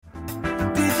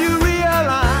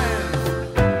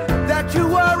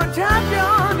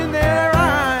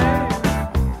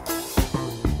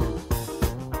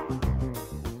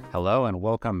Hello and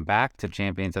welcome back to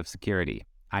Champions of Security.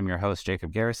 I'm your host,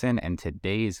 Jacob Garrison, and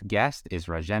today's guest is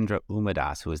Rajendra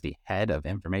Umadas, who is the head of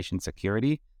information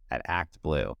security at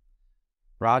ActBlue.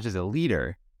 Raj is a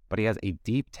leader, but he has a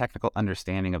deep technical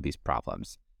understanding of these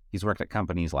problems. He's worked at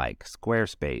companies like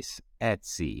Squarespace,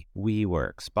 Etsy,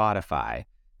 WeWork, Spotify,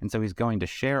 and so he's going to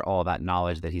share all that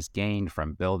knowledge that he's gained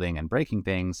from building and breaking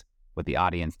things with the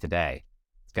audience today.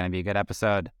 It's going to be a good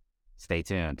episode. Stay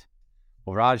tuned.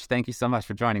 Well, Raj, thank you so much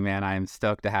for joining, man. I am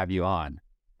stoked to have you on.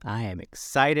 I am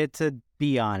excited to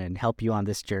be on and help you on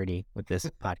this journey with this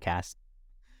podcast.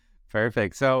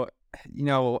 Perfect. So,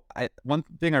 one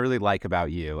thing I really like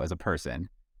about you as a person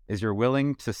is you're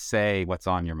willing to say what's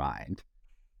on your mind.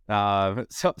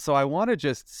 So I want to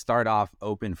just start off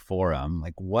open forum.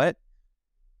 Like, what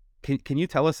can you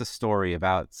tell us a story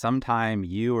about sometime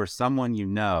you or someone you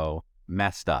know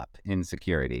messed up in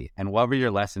security, and what were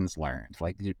your lessons learned?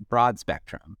 Like, broad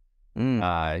spectrum.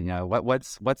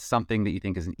 What's something that you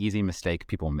think is an easy mistake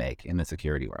people make in the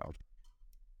security world?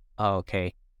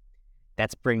 Okay,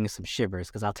 that's bringing some shivers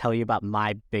because I'll tell you about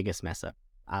my biggest mess up.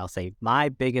 I'll say my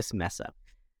biggest mess up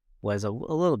was a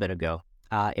little bit ago.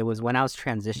 It was when I was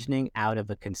transitioning out of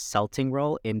a consulting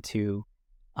role into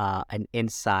an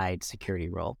inside security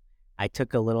role. I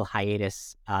took a little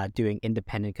hiatus doing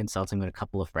independent consulting with a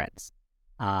couple of friends.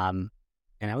 And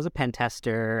I was a pen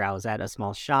tester. I was at a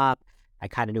small shop. I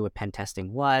kind of knew what pen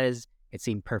testing was. It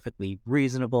seemed perfectly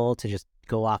reasonable to just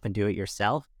go off and do it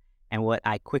yourself. And what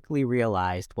I quickly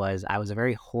realized was I was a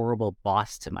very horrible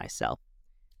boss to myself.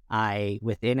 I,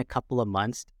 within a couple of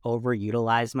months,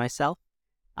 overutilized myself,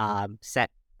 set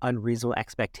unreasonable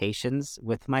expectations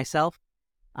with myself,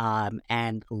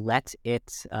 and let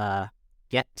it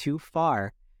get too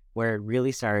far where it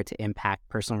really started to impact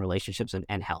personal relationships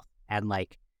and health. And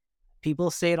like,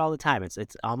 people say it all the time.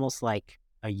 It's almost like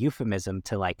a euphemism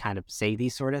to like kind of say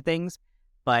these sort of things,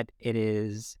 but it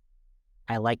is,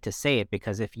 I like to say it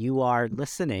because if you are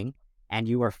listening and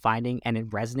you are finding and it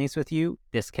resonates with you,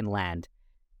 this can land.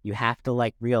 You have to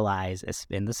like realize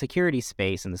in the security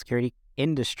space, in the security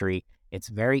industry, it's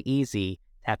very easy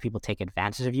to have people take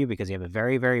advantage of you because you have a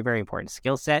very, very, very important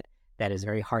skill set that is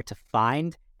very hard to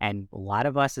find. And a lot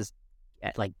of us as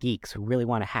like geeks who really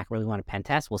want to hack, really want to pen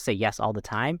test, will say yes all the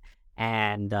time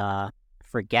and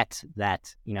forget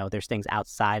that, there's things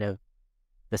outside of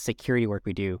the security work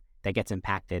we do that gets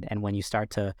impacted. And when you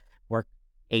start to work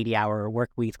 80-hour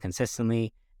work weeks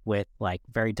consistently with like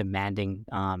very demanding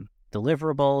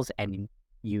deliverables and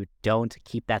you don't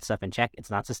keep that stuff in check, it's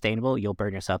not sustainable. You'll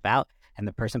burn yourself out. And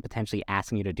the person potentially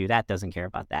asking you to do that doesn't care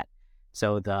about that.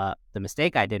 So the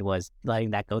mistake I did was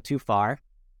letting that go too far.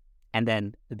 And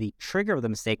then the trigger of the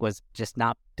mistake was just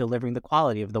not delivering the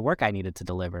quality of the work I needed to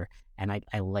deliver. And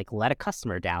I like let a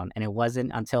customer down. And it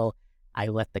wasn't until I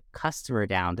let the customer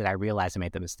down that I realized I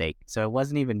made the mistake. So it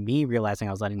wasn't even me realizing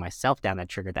I was letting myself down that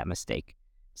triggered that mistake.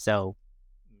 So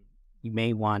you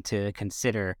may want to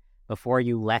consider before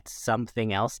you let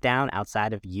something else down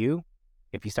outside of you,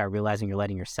 if you start realizing you're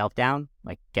letting yourself down,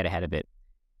 like get ahead of it.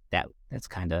 That's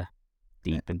kind of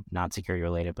deep and not security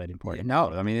related, but important.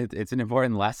 No, I mean, it's an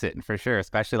important lesson for sure,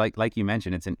 especially like you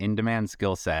mentioned, it's an in-demand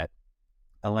skill set,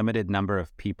 a limited number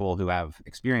of people who have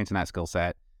experience in that skill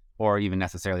set or even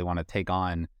necessarily want to take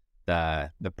on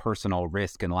the personal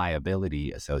risk and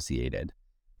liability associated.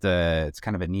 It's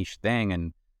kind of a niche thing.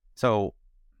 And so,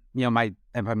 if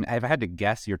I had to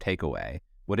guess your takeaway,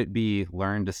 would it be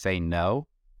learn to say no,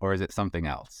 or is it something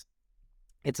else?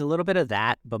 It's a little bit of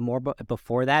that, but more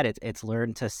before that, it's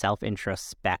learn to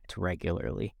self-introspect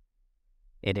regularly.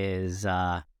 It is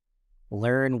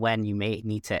learn when you may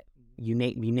need to you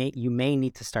may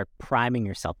need to start priming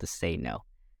yourself to say no,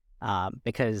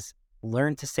 because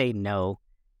learn to say no.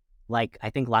 Like I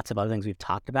think lots of other things we've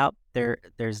talked about,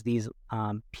 there's these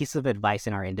pieces of advice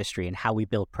in our industry and how we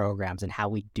build programs and how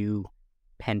we do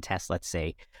pen tests, let's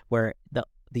say, where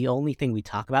the only thing we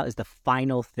talk about is the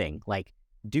final thing, like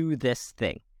do this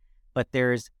thing. But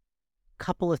there's a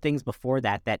couple of things before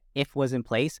that if was in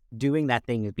place, doing that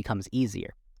thing becomes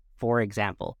easier. For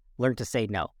example, learn to say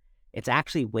no. It's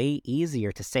actually way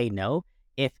easier to say no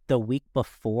if the week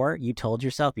before you told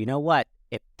yourself, you know what,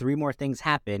 if 3 more things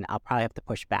happen, I'll probably have to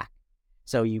push back.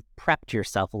 So you prepped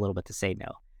yourself a little bit to say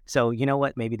no. So you know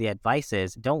what, maybe the advice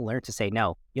is don't learn to say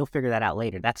no. You'll figure that out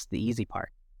later. That's the easy part.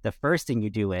 The first thing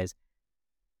you do is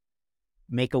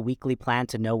make a weekly plan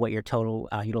to know what your total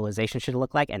utilization should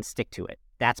look like and stick to it.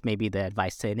 That's maybe the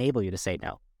advice to enable you to say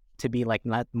no. To be like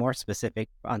not more specific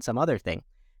on some other thing,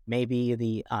 maybe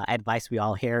the advice we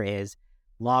all hear is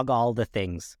log all the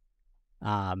things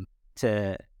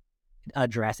to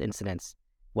address incidents.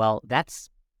 Well, that's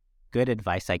good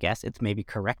advice, I guess. It's maybe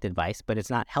correct advice, but it's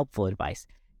not helpful advice.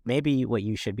 Maybe what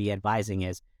you should be advising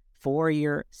is for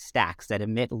your stacks that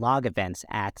emit log events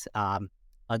at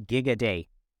a gig a day,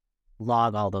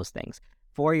 log all those things.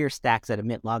 For your stacks that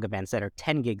emit log events that are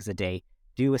 10 gigs a day,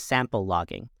 do a sample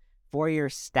logging. For your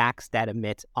stacks that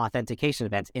emit authentication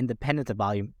events independent of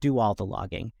volume, do all the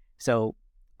logging. So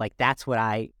like that's what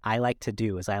I like to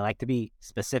do is I like to be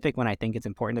specific when I think it's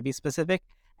important to be specific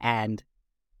and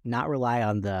not rely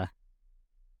on the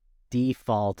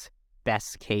default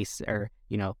best case or,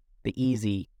 the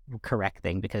easy correct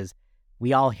thing, because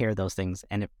we all hear those things.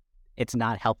 And if it's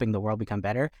not helping the world become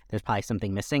better, there's probably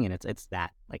something missing. And it's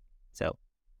that so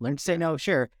learn to say no.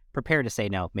 Sure. Prepare to say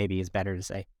no, maybe is better to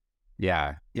say.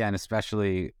 Yeah. Yeah. And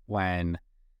especially when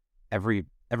every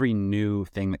new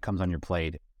thing that comes on your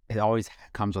plate, it always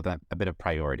comes with a bit of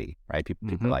priority, right?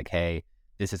 People are like, hey,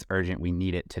 this is urgent. We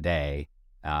need it today.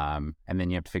 And then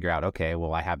you have to figure out, okay,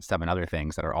 well, I have 7 other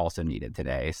things that are also needed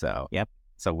today. So,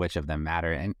 So which of them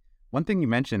matter? And one thing you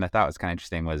mentioned I thought was kind of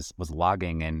interesting was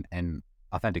logging and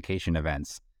authentication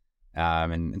events.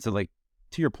 And so like,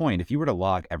 to your point, if you were to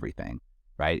log everything,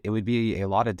 right, it would be a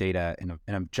lot of data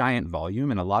in a giant volume,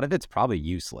 and a lot of it's probably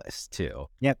useless too.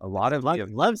 Yep. A lot of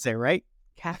loves it, right?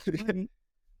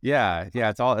 Yeah.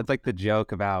 It's like the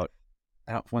joke about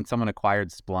when someone acquired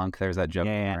Splunk, there's that joke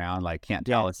around like can't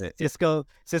tell if it.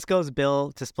 Cisco's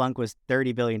bill to Splunk was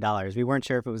 $30 billion. We weren't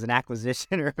sure if it was an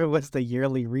acquisition or if it was the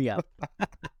yearly re-up.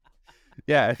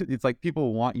 Yeah, it's like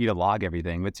people want you to log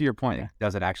everything, but to your point,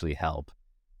 does it actually help?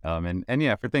 And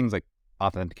yeah, for things like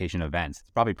authentication events,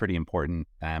 it's probably pretty important,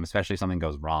 especially if something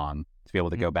goes wrong, to be able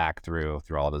to go back through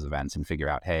all those events and figure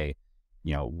out, hey,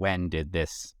 when did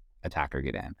this attacker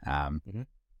get in?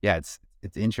 Yeah, it's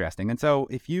interesting. And so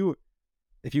if you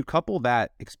couple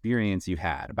that experience you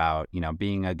had about,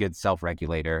 being a good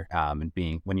self-regulator and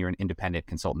being when you're an independent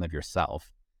consultant of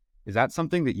yourself, is that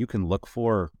something that you can look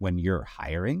for when you're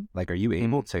hiring? Like, are you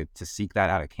able to seek that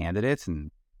out of candidates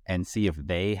and see if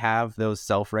they have those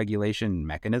self-regulation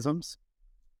mechanisms?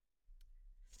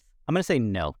 I'm going to say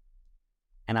no.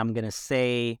 And I'm going to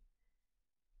say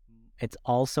it's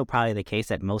also probably the case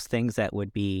that most things that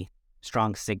would be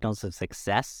strong signals of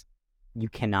success, you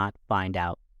cannot find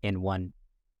out in one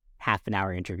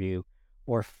half-an-hour interview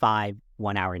or 5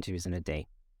 one-hour interviews in a day.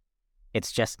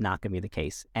 It's just not going to be the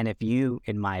case. And if you,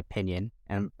 in my opinion,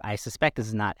 and I suspect this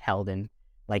is not held in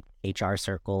like HR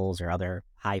circles or other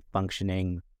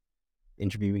high-functioning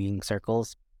interviewing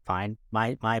circles, fine.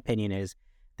 My opinion is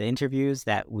the interviews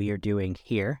that we are doing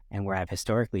here and where I've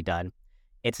historically done,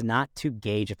 it's not to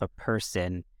gauge if a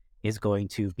person is going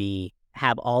to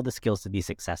have all the skills to be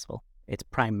successful. It's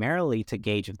primarily to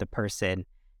gauge if the person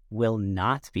will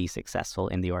not be successful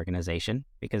in the organization,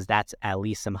 because that's at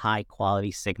least some high quality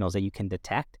signals that you can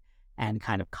detect and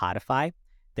kind of codify.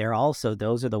 Those are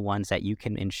the ones that you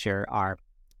can ensure are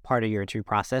part of your interview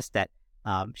process that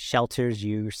shelters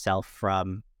yourself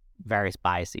from various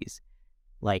biases.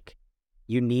 Like,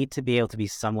 you need to be able to be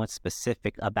somewhat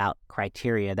specific about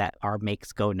criteria that are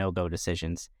makes go, no-go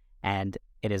decisions. And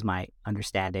it is my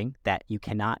understanding that you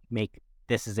cannot make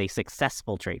this is a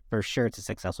successful trait. For sure it's a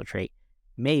successful trait.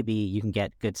 Maybe you can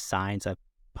get good signs of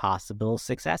possible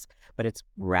success, but it's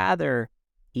rather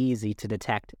easy to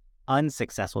detect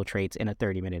unsuccessful traits in a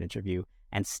 30-minute interview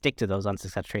and stick to those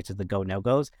unsuccessful traits as the go,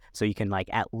 no-goes. So you can like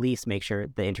at least make sure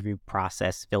the interview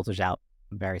process filters out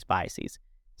various biases.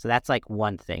 So that's like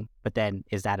one thing, but then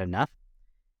is that enough?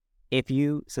 If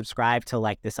you subscribe to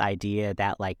like this idea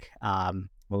that like,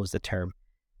 what was the term?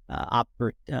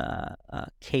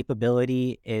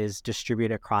 Capability is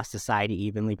distributed across society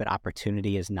evenly, but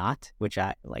opportunity is not, which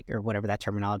I like, or whatever that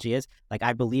terminology is. Like,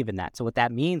 I believe in that. So what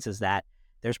that means is that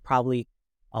there's probably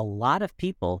a lot of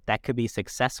people that could be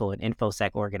successful in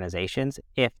InfoSec organizations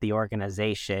if the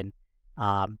organization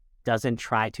doesn't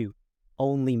try to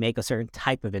only make a certain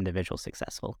type of individual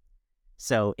successful.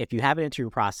 So if you have an interview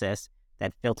process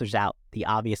that filters out the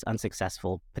obvious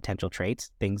unsuccessful potential traits,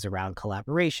 things around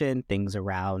collaboration, things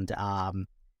around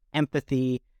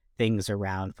empathy, things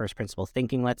around first principle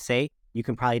thinking, let's say, you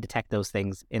can probably detect those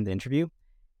things in the interview.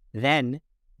 Then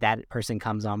that person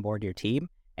comes on board your team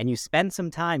and you spend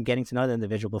some time getting to know the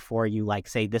individual before you like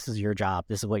say, this is your job,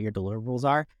 this is what your deliverables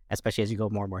are, especially as you go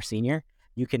more and more senior.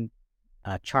 You can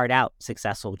chart out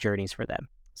successful journeys for them.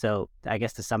 So I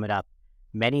guess to sum it up,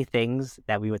 many things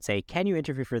that we would say, can you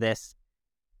interview for this?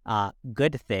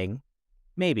 Good thing,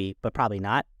 maybe, but probably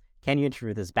not. Can you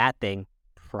interview this bad thing?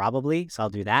 Probably. So I'll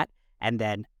do that. And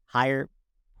then hire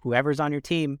whoever's on your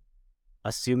team,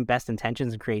 assume best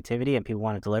intentions and creativity, and people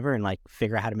want to deliver and like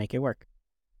figure out how to make it work.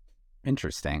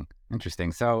 Interesting.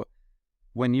 So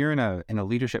when you're in a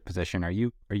leadership position, are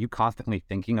you constantly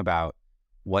thinking about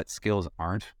what skills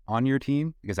aren't on your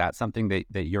team? Because that's something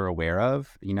that you're aware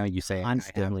of. You say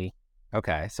Constantly.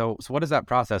 Okay, so what does that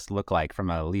process look like from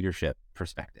a leadership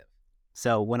perspective?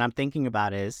 So what I'm thinking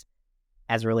about is,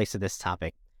 as it relates to this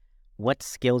topic, what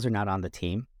skills are not on the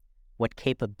team? What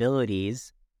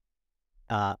capabilities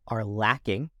are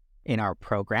lacking in our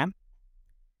program?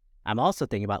 I'm also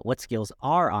thinking about what skills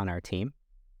are on our team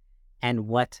and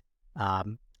what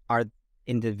are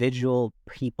individual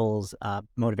people's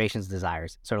motivations,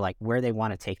 desires, sort of like where they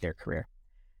want to take their career.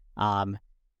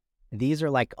 These are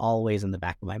like always in the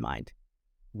back of my mind.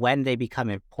 When they become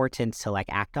important to like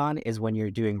act on is when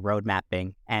you're doing road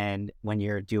mapping and when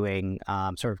you're doing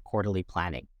sort of quarterly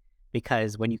planning.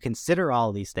 Because when you consider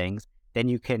all these things, then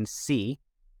you can see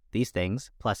these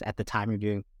things. Plus, at the time you're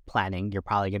doing planning, you're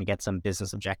probably going to get some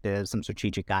business objectives, some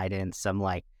strategic guidance,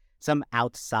 some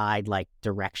outside like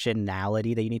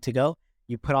directionality that you need to go.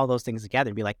 You put all those things together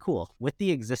and be like, cool, with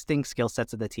the existing skill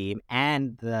sets of the team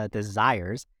and the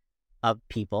desires of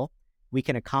people, we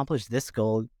can accomplish this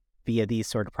goal via these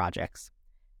sort of projects.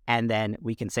 And then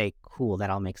we can say, cool, that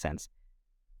all makes sense.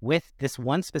 With this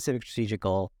one specific strategic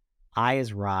goal, I,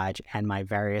 as Raj, and my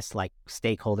various like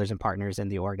stakeholders and partners in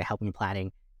the org to help me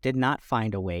planning did not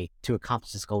find a way to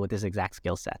accomplish this goal with this exact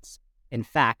skill sets. In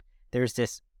fact, there's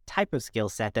this type of skill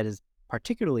set that is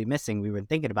particularly missing we were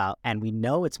thinking about, and we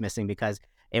know it's missing because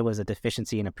it was a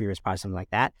deficiency in a previous project, something like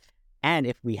that. And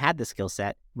if we had the skill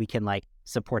set, we can like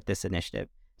support this initiative.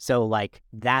 So like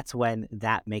that's when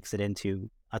that makes it into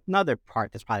another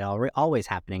part that's probably always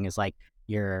happening is like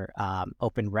your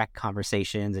open rec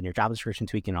conversations and your job description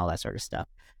tweaking and all that sort of stuff.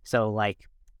 So like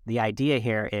the idea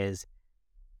here is,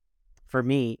 for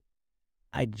me,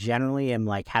 I generally am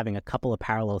like having a couple of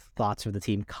parallel thoughts for the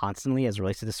team constantly as it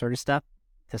relates to this sort of stuff.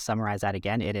 To summarize that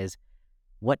again, it is,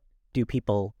 what do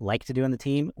people like to do on the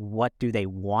team? What do they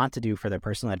want to do for their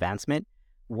personal advancement?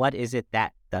 What is it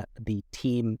that the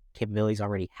team capabilities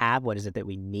already have? What is it that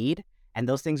we need? And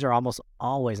those things are almost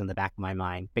always in the back of my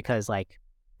mind because like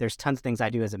there's tons of things I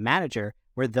do as a manager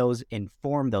where those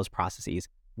inform those processes,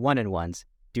 one-on-ones,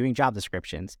 doing job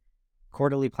descriptions,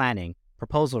 quarterly planning,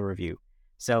 proposal review.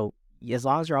 So as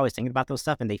long as you're always thinking about those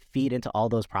stuff and they feed into all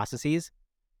those processes,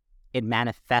 it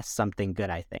manifests something good,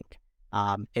 I think.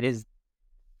 It is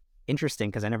interesting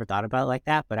because I never thought about it like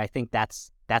that, but I think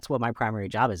that's what my primary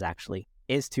job is actually,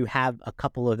 is to have a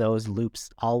couple of those loops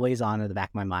always on in the back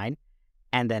of my mind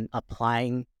and then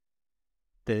applying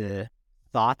the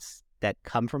thoughts that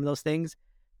come from those things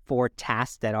for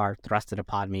tasks that are thrusted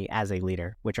upon me as a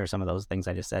leader, which are some of those things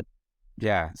I just said.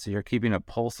 Yeah, so you're keeping a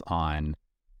pulse on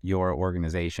your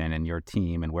organization and your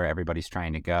team and where everybody's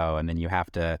trying to go, and then you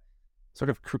have to sort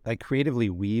of creatively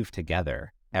weave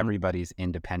together everybody's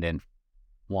independent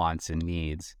wants and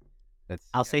needs.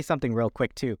 I'll say something real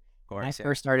quick too. When I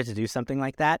first started to do something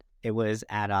like that, it was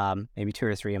at maybe 2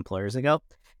 or 3 employers ago,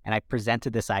 and I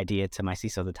presented this idea to my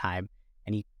CISO at the time,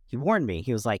 and he warned me.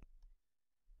 He was like,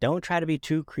 don't try to be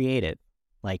too creative.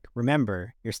 Like,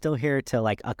 remember, you're still here to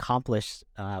like accomplish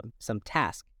some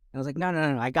task. And I was like,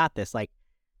 no, I got this. Like,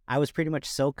 I was pretty much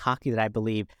so cocky that I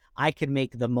believe I could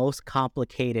make the most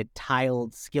complicated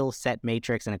tiled skill set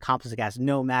matrix and accomplish the task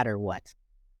no matter what.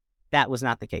 That was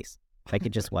not the case. Like, it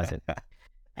just wasn't.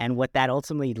 And what that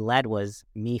ultimately led was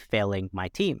me failing my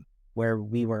team, where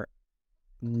we were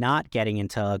not getting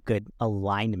into a good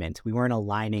alignment. We weren't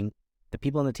aligning the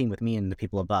people on the team with me and the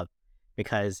people above,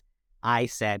 because I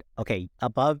said, okay,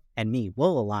 above and me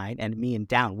will align and me and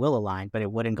down will align, but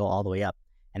it wouldn't go all the way up.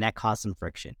 And that caused some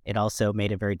friction. It also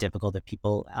made it very difficult if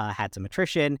people had some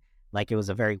attrition. Like, it was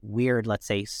a very weird, let's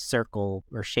say, circle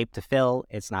or shape to fill.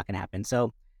 It's not going to happen.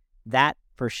 So that,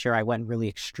 for sure, I went really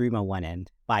extreme on one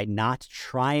end by not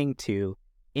trying to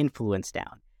influence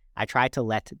down. I tried to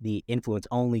let the influence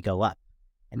only go up,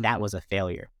 and that was a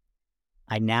failure.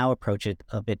 I now approach it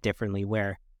a bit differently,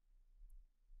 where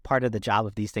part of the job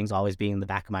of these things always being in the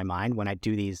back of my mind when I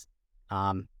do these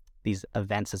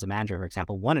events as a manager, for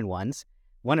example, one-on-ones,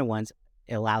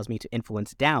 it allows me to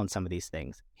influence down some of these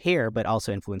things here, but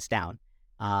also influence down.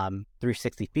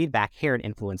 360 feedback here and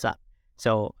influence up.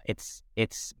 So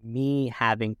it's me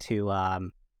having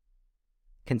to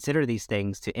consider these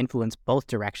things to influence both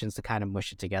directions to kind of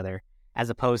mush it together,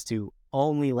 as opposed to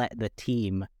only let the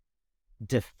team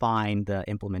define the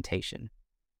implementation.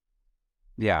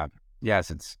 Yeah.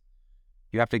 Yes,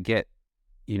 you have to get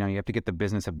the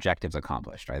business objectives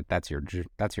accomplished, right? That's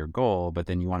your goal, but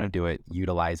then you want to do it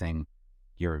utilizing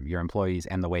your employees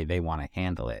and the way they want to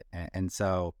handle it. And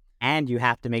so And you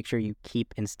have to make sure you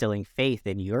keep instilling faith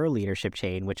in your leadership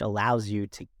chain, which allows you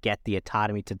to get the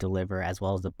autonomy to deliver as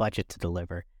well as the budget to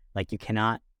deliver. Like, you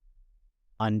cannot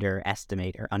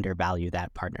underestimate or undervalue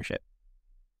that partnership.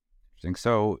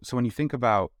 So when you think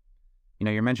about,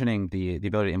 you're mentioning the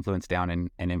ability to influence down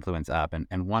and influence up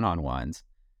and one-on-ones,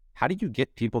 how do you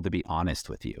get people to be honest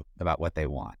with you about what they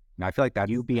want? Now, I feel like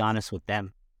You be honest with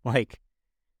them. Like,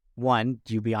 one,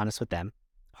 you be honest with them.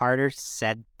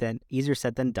 Easier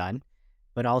said than done.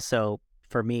 But also,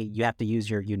 for me, you have to use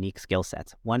your unique skill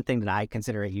sets. One thing that I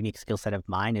consider a unique skill set of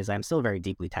mine is I'm still very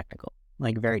deeply technical,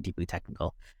 like very deeply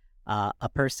technical. A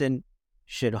person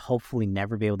should hopefully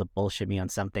never be able to bullshit me on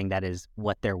something that is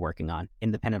what they're working on,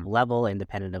 independent of level,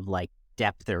 independent of like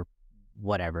depth or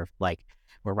whatever. Like,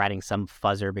 we're writing some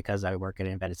fuzzer because I work at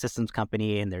an embedded systems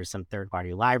company and there's some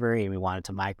third-party library and we wanted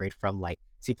to migrate from like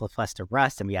C++ to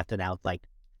Rust and we have to now like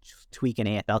tweak an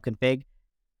AFL config.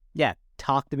 Yeah,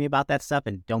 talk to me about that stuff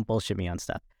and don't bullshit me on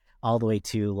stuff. All the way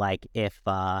to like if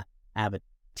I have a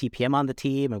TPM on the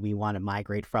team and we want to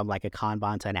migrate from like a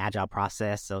Kanban to an agile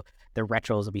process, so the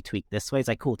retros will be tweaked this way. It's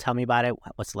like, cool, tell me about it.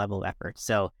 What's the level of effort?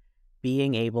 So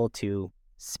being able to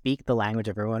speak the language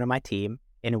of everyone on my team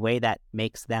in a way that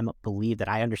makes them believe that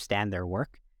I understand their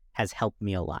work has helped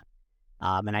me a lot.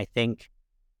 And I think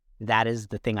that is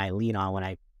the thing I lean on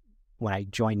when I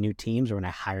join new teams or when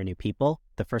I hire new people.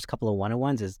 The first couple of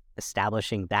one-on-ones is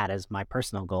establishing that as my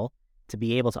personal goal, to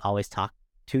be able to always talk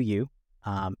to you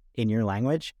in your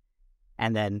language,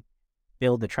 and then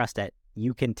build the trust that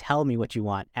you can tell me what you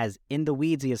want as in the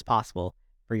weedsy as possible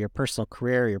for your personal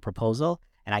career or your proposal,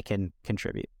 and I can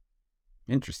contribute.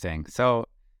 Interesting. So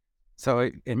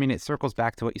it circles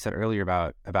back to what you said earlier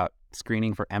about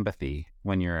screening for empathy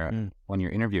when you're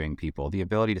interviewing people. The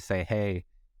ability to say, hey,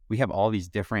 we have all these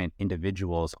different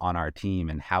individuals on our team,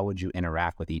 and how would you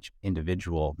interact with each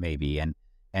individual maybe?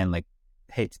 And like,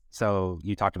 hey, so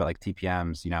you talked about like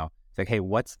TPMs, it's like, hey,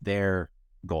 what's their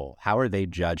goal? How are they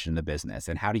judged in the business?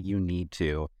 And how do you need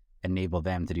to enable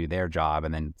them to do their job?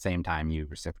 And then same time you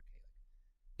reciprocate.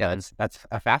 Yeah, that's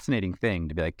a fascinating thing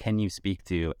to be like, can you speak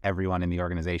to everyone in the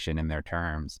organization in their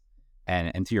terms?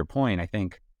 And to your point, I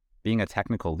think being a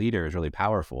technical leader is really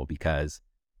powerful because,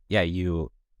 yeah,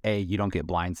 you don't get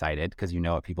blindsided because you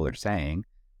know what people are saying.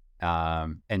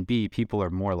 And B, people are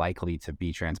more likely to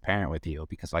be transparent with you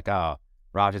because like, oh,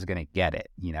 Raj is going to get it.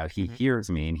 He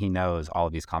hears me and he knows all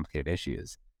of these complicated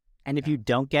issues. And if you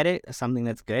don't get it, something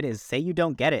that's good is say you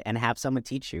don't get it and have someone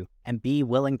teach you and be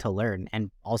willing to learn,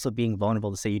 and also being vulnerable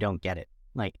to say you don't get it.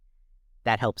 Like,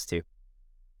 that helps too.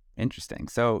 Interesting.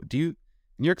 So in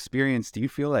your experience, do you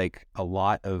feel like a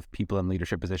lot of people in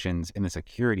leadership positions in the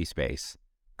security space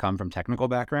come from technical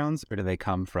backgrounds, or do they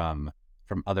come from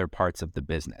other parts of the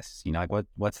business? Like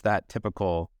what's that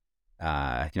typical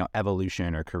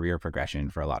evolution or career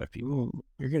progression for a lot of people? Ooh,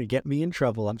 you're going to get me in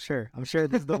trouble, I'm sure. I'm sure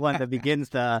this is the one that begins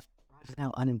the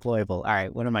now unemployable. All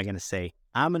right, what am I going to say?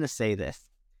 I'm going to say this.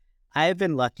 I have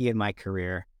been lucky in my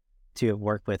career to have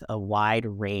worked with a wide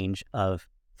range of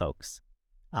folks,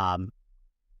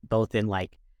 both in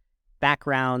like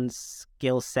backgrounds,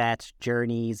 skill sets,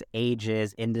 journeys,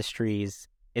 ages, industries.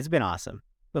 It's been awesome.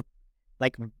 But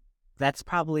like, that's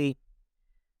probably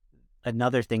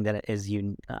another thing that is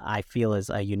I feel is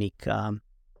a unique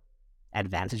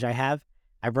advantage I have.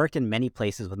 I've worked in many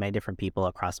places with many different people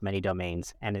across many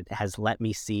domains, and it has let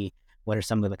me see what are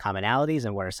some of the commonalities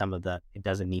and what are some of the it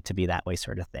doesn't need to be that way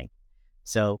sort of thing.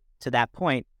 So to that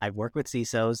point, I've worked with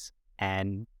CISOs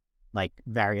and like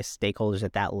various stakeholders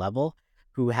at that level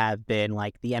who have been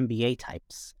like the MBA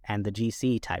types and the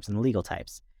GC types and the legal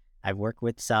types. I've worked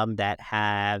with some that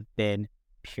have been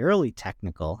purely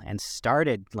technical and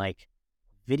started like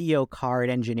video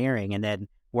card engineering and then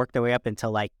worked their way up into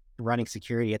like running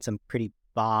security at some pretty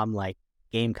bomb like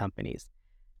game companies.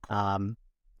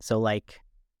 So like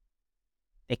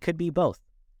it could be both.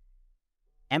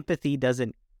 Empathy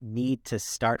doesn't need to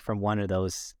start from one of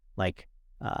those like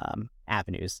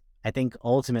avenues. I think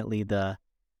ultimately the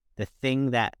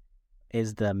thing that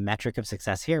is the metric of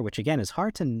success here, which again is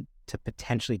hard to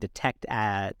potentially detect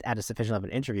at a sufficient level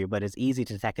of interview, but is easy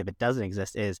to detect if it doesn't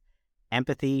exist, is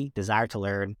empathy, desire to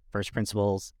learn, first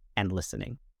principles, and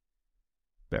listening.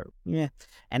 Yeah.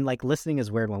 And like listening is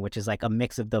a weird one, which is like a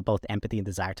mix of the both empathy and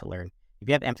desire to learn. If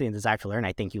you have empathy and desire to learn,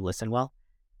 I think you listen well.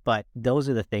 But those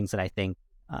are the things that I think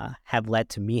have led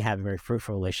to me having very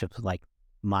fruitful relationships with like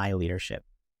my leadership.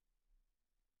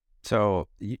 So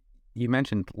you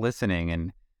mentioned listening,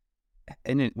 and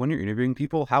when you're interviewing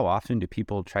people, how often do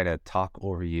people try to talk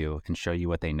over you and show you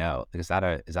what they know? Like, is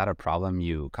that a problem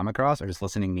you come across, or does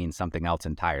listening mean something else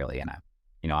entirely? And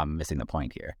I'm missing the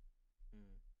point here.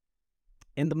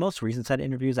 in the most recent set of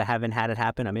interviews, I haven't had it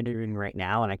happen. I'm interviewing right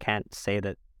now, and I can't say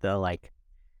that the like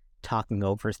talking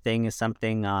over thing is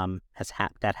something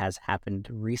that has happened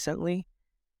recently.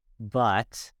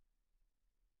 But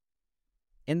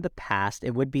in the past,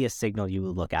 it would be a signal you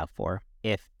would look out for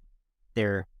if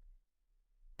they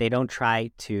don't try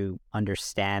to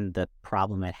understand the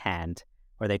problem at hand,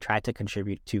 or they try to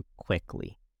contribute too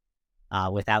quickly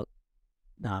without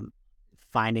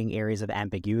finding areas of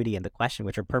ambiguity in the question,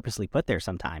 which are purposely put there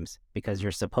sometimes because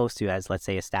you're supposed to, as let's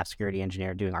say a staff security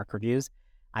engineer doing ARC reviews,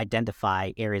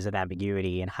 identify areas of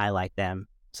ambiguity and highlight them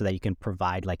so that you can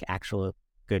provide like actual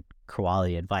good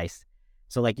quality advice.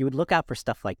 So like you would look out for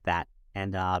stuff like that,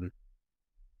 and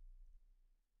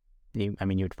you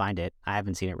would find it. I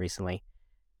haven't seen it recently.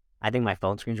 I think my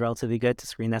phone screen's relatively good to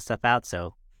screen that stuff out,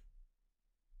 so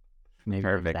maybe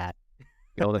Perfect. that.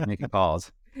 Be able to make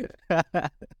calls.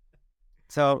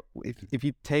 So if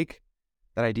you take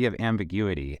that idea of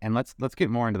ambiguity, and let's get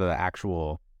more into the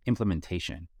actual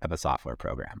implementation of a software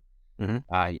program.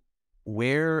 Mm-hmm.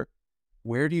 Where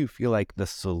do you feel like the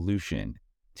solution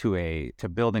to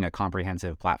building a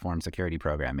comprehensive platform security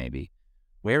program, maybe,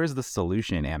 where is the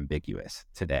solution ambiguous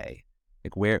today?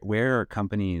 Like where are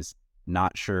companies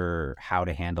not sure how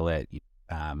to handle it?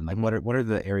 Like what are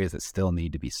the areas that still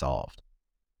need to be solved?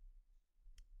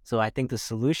 So I think the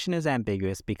solution is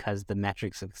ambiguous because the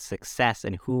metrics of success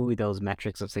and who those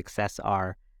metrics of success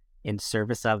are in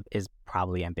service of is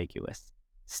probably ambiguous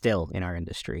still in our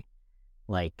industry.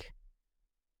 Like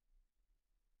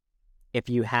if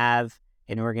you have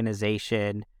an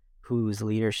organization whose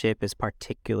leadership is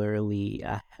particularly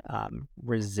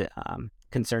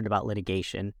concerned about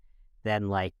litigation, then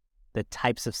like the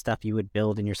types of stuff you would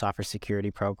build in your software security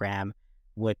program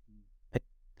would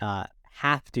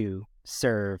have to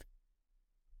serve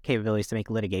capabilities to make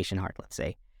litigation hard, let's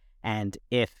say. And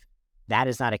if that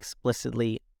is not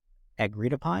explicitly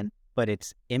agreed upon, but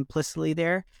it's implicitly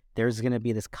there, there's going to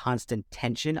be this constant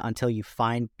tension until you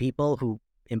find people who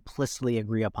implicitly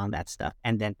agree upon that stuff,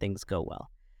 and then things go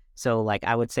well. So like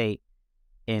I would say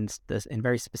in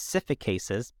very specific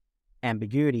cases,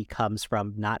 ambiguity comes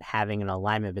from not having an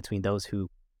alignment between those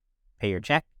who pay your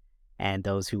check and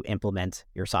those who implement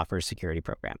your software security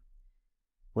program.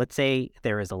 Let's say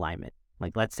there is alignment.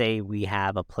 Like let's say we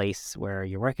have a place where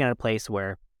you're working at a place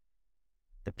where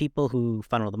the people who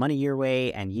funnel the money your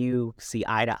way and you see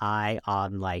eye to eye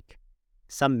on like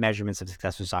some measurements of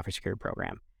success with software security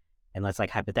program. And let's like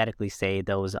hypothetically say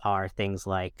those are things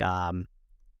like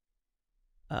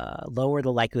lower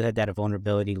the likelihood that a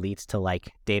vulnerability leads to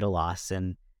like data loss,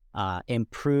 and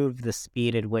improve the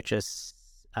speed at which a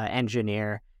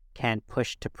engineer can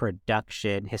push to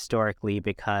production historically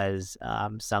because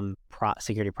some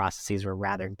security processes were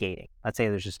rather gating. Let's say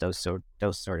there's just those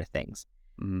sort of things.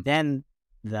 Mm-hmm. Then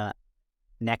the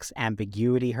next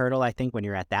ambiguity hurdle, I think, when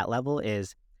you're at that level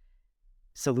is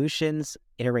solutions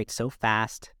iterate so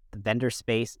fast. The vendor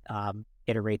space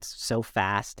iterates so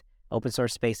fast. Open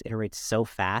source space iterates so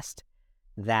fast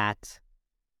that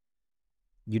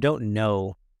you don't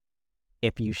know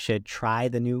if you should try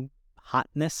the new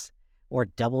hotness or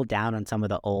double down on some of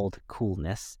the old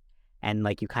coolness. And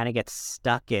like you kind of get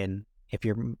stuck in, if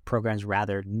your program's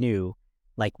rather new,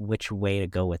 like which way to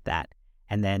go with that.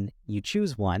 And then you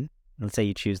choose one. Let's say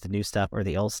you choose the new stuff or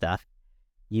the old stuff.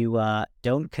 You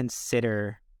don't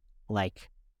consider like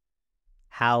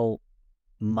how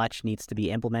much needs to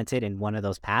be implemented in one of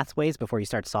those pathways before you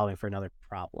start solving for another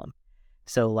problem.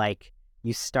 So like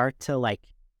you start to like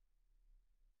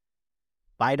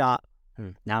bite off.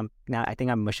 Now I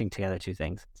think I'm mushing together two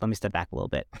things. So let me step back a little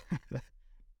bit.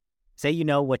 Say you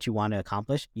know what you want to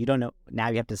accomplish. You don't know. Now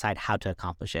you have to decide how to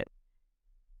accomplish it.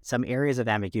 Some areas of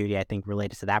ambiguity I think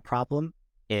related to that problem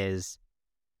is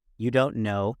you don't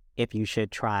know if you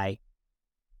should try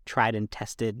tried and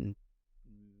tested and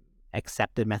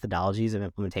accepted methodologies of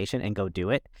implementation and go do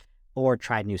it, or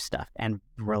try new stuff and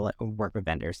work with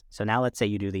vendors. So now let's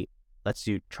say let's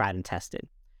do tried and tested.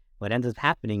 What ends up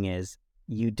happening is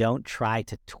you don't try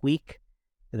to tweak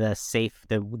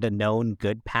the known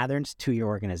good patterns to your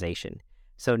organization.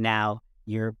 So now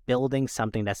you're building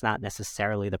something that's not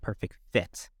necessarily the perfect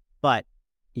fit, but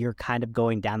you're kind of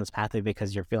going down this pathway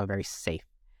because you're feeling very safe.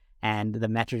 And the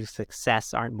metrics of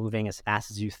success aren't moving as fast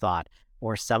as you thought,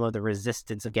 or some of the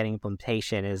resistance of getting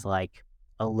implementation is like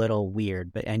a little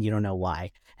weird, and you don't know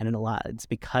why. And it's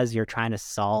because you're trying to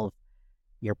solve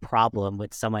your problem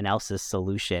with someone else's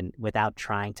solution without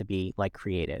trying to be like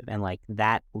creative. And like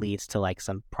that leads to like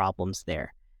some problems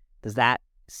there. Does that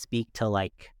speak to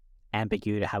like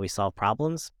ambiguity to how we solve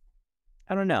problems?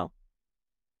 I don't know.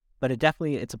 But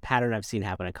it's a pattern I've seen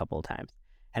happen a couple of times.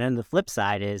 And then the flip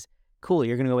side is cool,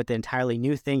 you're going to go with the entirely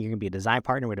new thing. You're going to be a design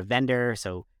partner with a vendor.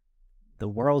 So the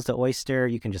world's the oyster.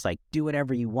 You can just like do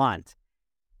whatever you want.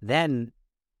 Then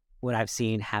what I've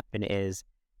seen happen is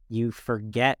you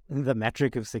forget the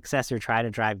metric of success you're trying to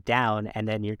drive down, and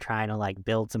then you're trying to like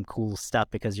build some cool stuff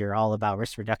because you're all about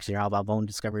risk reduction, you're all about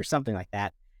vulnerability discovery or something like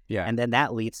that. Yeah. And then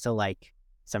that leads to like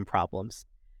some problems.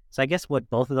 So I guess what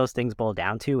both of those things boil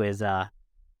down to is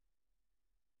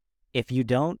if you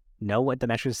don't know what the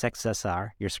metrics of success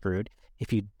are, you're screwed.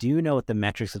 If you do know what the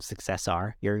metrics of success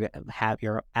are, you're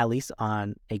at least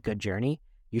on a good journey.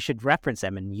 You should reference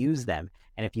them and use them.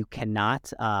 And if you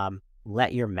cannot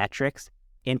let your metrics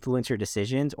influence your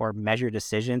decisions or measure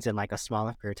decisions in like a small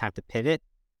enough period of time to pivot,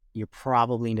 you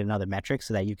probably need another metric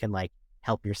so that you can like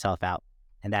help yourself out.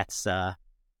 And that's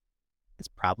it's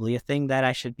probably a thing that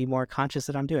I should be more conscious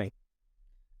that I'm doing.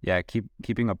 Yeah,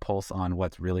 keeping a pulse on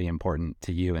what's really important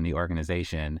to you and the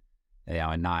organization,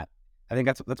 and not. I think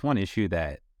that's one issue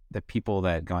that the people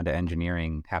that go into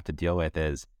engineering have to deal with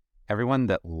is everyone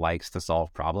that likes to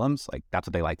solve problems. Like that's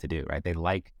what they like to do, right? They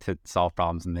like to solve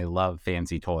problems and they love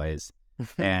fancy toys.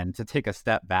 And to take a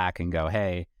step back and go,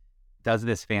 hey, does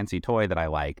this fancy toy that I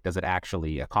like, does it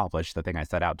actually accomplish the thing I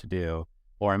set out to do,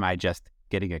 or am I just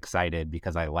getting excited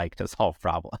because I like to solve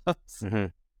problems? Mm-hmm.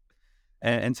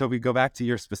 And so we go back to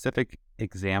your specific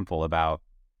example about,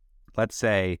 let's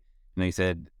say, you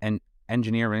said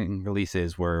engineering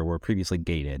releases were previously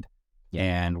gated,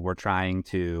 and we're trying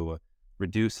to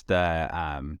reduce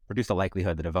the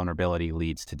likelihood that a vulnerability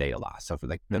leads to data loss. So for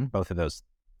like both of those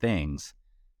things,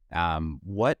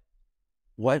 when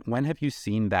have you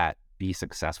seen that be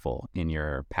successful in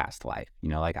your past life?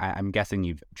 Like I'm guessing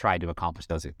you've tried to accomplish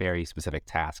those very specific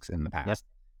tasks in the past. Yep.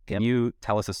 Can you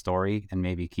tell us a story and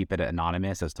maybe keep it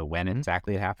anonymous as to when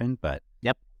exactly it happened? But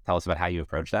tell us about how you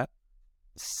approach that.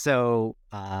 So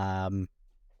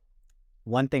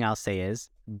one thing I'll say is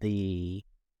the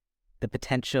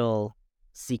potential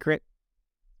secret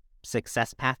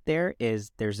success path there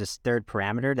is there's this third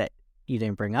parameter that you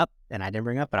didn't bring up and I didn't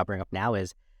bring up, but I'll bring up now,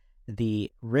 is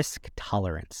the risk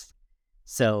tolerance.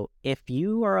 So if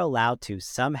you are allowed to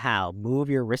somehow move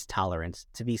your risk tolerance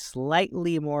to be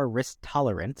slightly more risk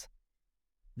tolerant,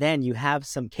 then you have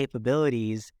some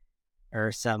capabilities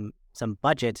or some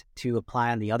budget to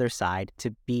apply on the other side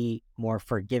to be more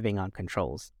forgiving on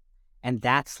controls. And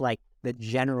that's like the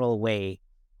general way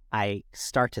I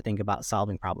start to think about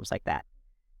solving problems like that.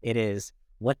 It is,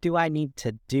 what do I need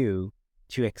to do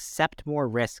to accept more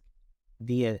risk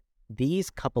via these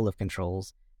couple of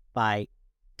controls by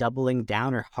doubling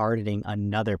down or hardening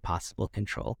another possible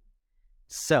control?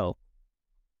 So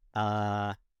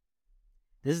this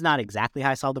is not exactly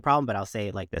how I solve the problem, but I'll say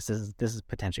it like this. This is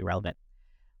potentially relevant.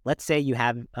 Let's say you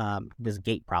have this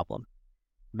gate problem.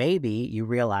 Maybe you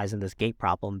realize in this gate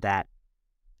problem that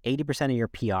 80% of your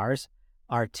PRs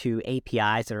are to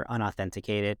APIs that are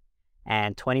unauthenticated,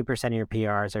 and 20% of your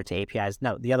PRs are to APIs.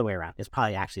 No, the other way around. It's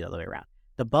probably actually the other way around.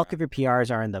 The bulk of your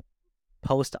PRs are in the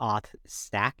post-auth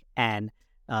stack, and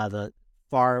a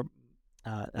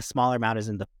smaller amount is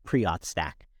in the pre-auth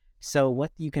stack. So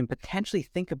what you can potentially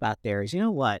think about there is,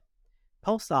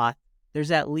 post-auth,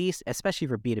 there's at least, especially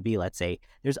for B2B, let's say,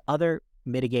 there's other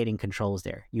mitigating controls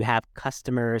there. You have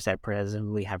customers that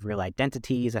presumably have real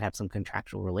identities that have some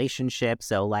contractual relationships.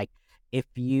 So like if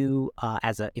you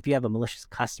have a malicious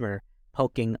customer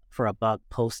poking for a bug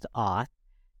post-auth,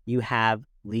 you have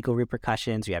legal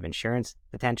repercussions, you have insurance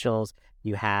potentials,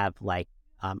 you have like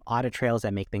audit trails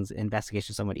that make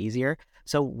investigations somewhat easier.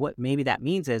 So what maybe that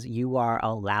means is you are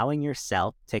allowing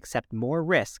yourself to accept more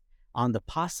risk on the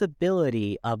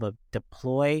possibility of a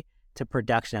deploy to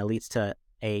production that leads to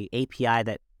a API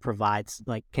that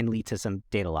can lead to some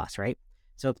data loss, right?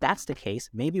 So if that's the case,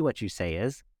 maybe what you say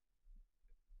is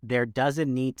there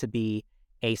doesn't need to be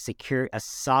a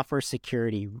software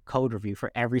security code review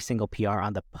for every single PR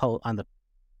on the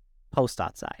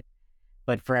post-auth side.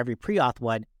 But for every pre-auth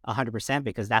one, 100%,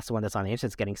 because that's the one that's on the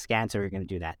instance getting scanned, so you're going to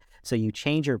do that. So you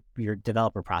change your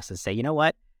developer process. Say, you know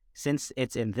what? Since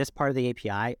it's in this part of the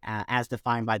API, as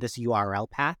defined by this URL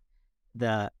path,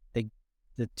 the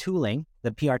tooling,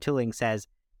 the PR tooling says,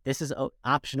 this is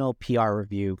optional PR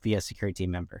review via security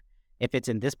team member. If it's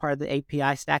in this part of the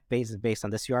API stack based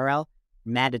on this URL,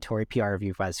 mandatory PR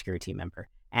review by the security team member.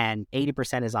 And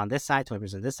 80% is on this side,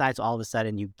 20% on this side. So all of a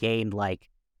sudden you gain like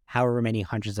however many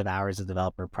hundreds of hours of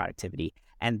developer productivity.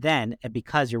 And then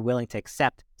because you're willing to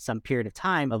accept some period of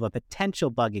time of a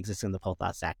potential bug existing in the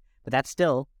post-auth stack, but that's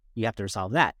still, you have to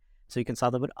resolve that. So you can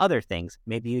solve it with other things.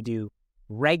 Maybe you do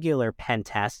regular pen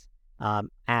tests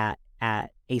asynchronously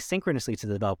to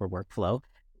the developer workflow,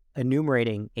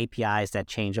 enumerating APIs that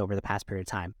change over the past period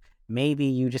of time. Maybe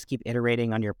you just keep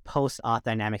iterating on your post-auth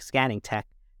dynamic scanning tech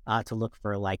to look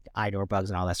for like IDOR bugs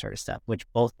and all that sort of stuff, which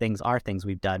both things are things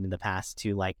we've done in the past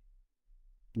to like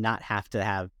not have to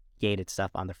have gated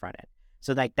stuff on the front end.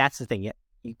 So like that's the thing.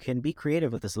 You can be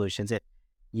creative with the solutions if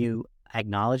you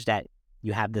acknowledge that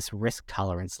you have this risk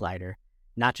tolerance slider,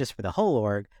 not just for the whole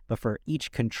org, but for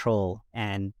each control,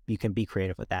 and you can be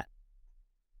creative with that.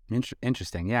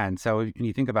 Interesting. Yeah. And so when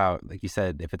you think about, like you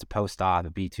said, if it's a post-auth, a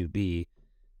B2B,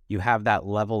 you have that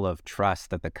level of trust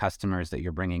that the customers that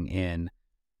you're bringing in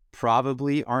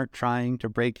probably aren't trying to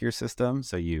break your system.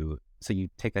 So you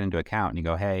take that into account and you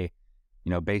go, hey,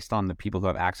 based on the people who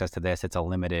have access to this, it's a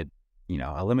limited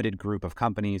group of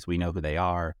companies. We know who they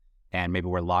are, and maybe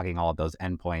we're logging all of those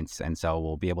endpoints. And so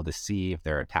we'll be able to see if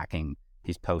they're attacking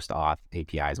these post-auth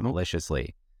APIs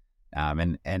maliciously.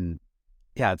 And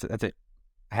yeah, that's it.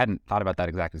 I hadn't thought about that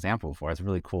exact example before. It's a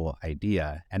really cool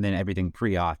idea. And then everything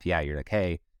pre-auth, yeah, you're like,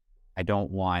 hey, I don't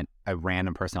want a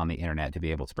random person on the internet to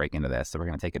be able to break into this. So we're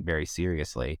going to take it very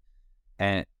seriously.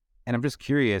 And I'm just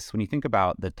curious, when you think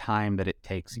about the time that it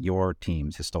takes your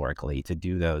teams historically to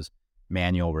do those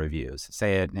manual reviews,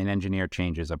 say an engineer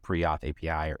changes a pre-auth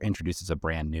API or introduces a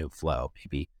brand new flow,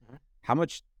 maybe, how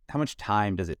much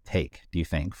time does it take, do you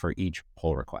think, for each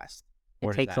pull request?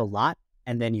 It takes a lot,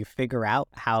 and then you figure out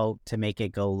how to make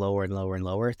it go lower and lower and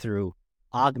lower through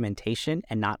augmentation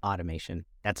and not automation.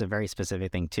 That's a very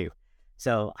specific thing too.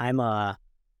 So I'm a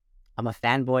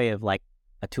fanboy of like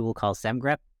a tool called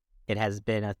SemGrep. It has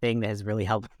been a thing that has really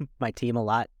helped my team a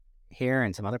lot here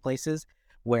and some other places,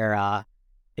 where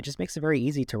it just makes it very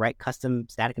easy to write custom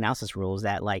static analysis rules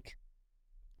that like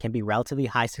can be relatively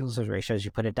high signal to noise ratios. You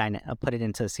put it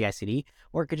into CI/CD,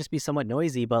 or it could just be somewhat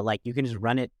noisy, but like you can just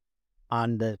run it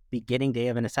on the beginning day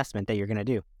of an assessment that you're going to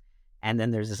do. And then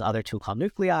there's this other tool called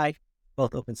Nuclei,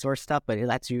 both open source stuff, but it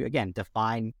lets you, again,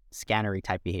 define scannery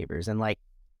type behaviors. And like,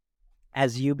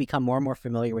 as you become more and more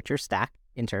familiar with your stack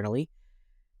internally,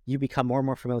 you become more and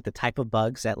more familiar with the type of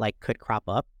bugs that like could crop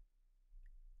up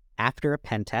after a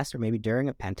pen test, or maybe during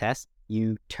a pen test.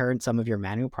 You turn some of your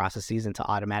manual processes into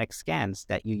automatic scans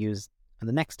that you use on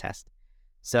the next test.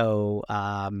 So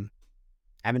I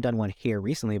haven't done one here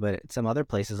recently, but at some other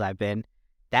places I've been,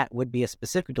 that would be a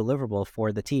specific deliverable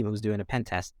for the team who's doing a pen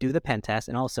test. Do the pen test,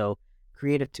 and also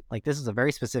create like this is a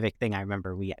very specific thing I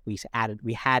remember we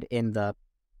had in the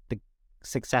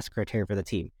success criteria for the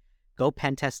team. Go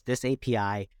pen test this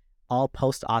API, all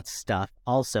post-auth stuff.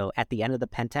 Also, at the end of the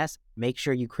pen test, make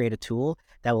sure you create a tool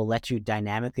that will let you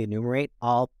dynamically enumerate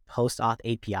all post-auth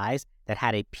APIs that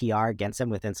had a PR against them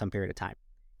within some period of time.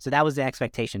 So that was the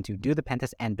expectation, to do the pen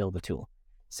test and build the tool.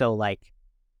 So like,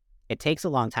 it takes a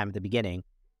long time at the beginning,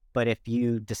 but if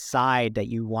you decide that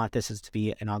you want this to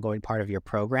be an ongoing part of your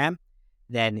program,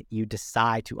 then you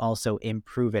decide to also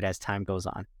improve it as time goes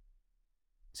on.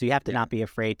 So you have to not be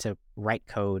afraid to write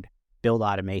code, build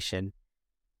automation.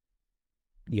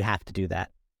 You have to do that.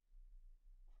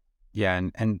 Yeah.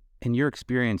 And in your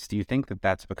experience, do you think that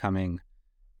that's becoming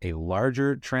a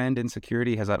larger trend in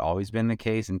security? Has that always been the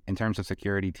case in terms of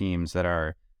security teams that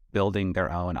are building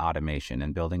their own automation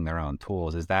and building their own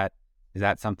tools? Is that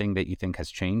something that you think has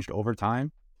changed over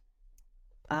time?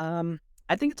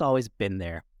 I think it's always been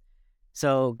there.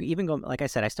 So even like I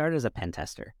said, I started as a pen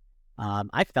tester.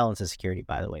 I fell into security,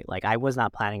 by the way. Like, I was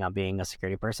not planning on being a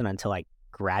security person until I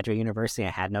graduated university. I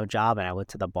had no job, and I went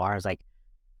to the bar. I was like,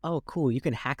 oh, cool, you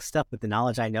can hack stuff with the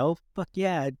knowledge I know? Fuck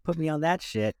yeah, put me on that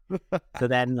shit. So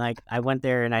then, like, I went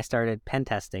there and I started pen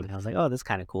testing. I was like, oh, this is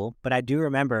kind of cool. But I do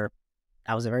remember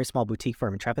I was a very small boutique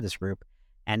firm, Intrepidus Group,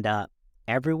 and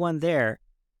everyone there,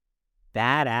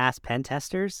 badass pen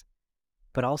testers,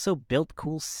 but also built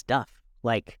cool stuff.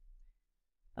 Like,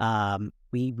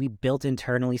 we built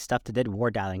internally stuff that did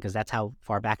war dialing, because that's how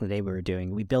far back in the day we were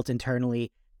doing. We built internally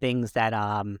things that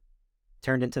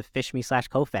turned into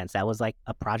PhishMe/Cofense. That was like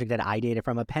a project that I did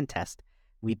from a pen test.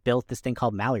 We built this thing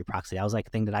called Mallory Proxy. That was like a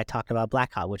thing that I talked about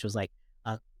Black Hat, which was like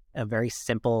a very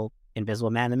simple invisible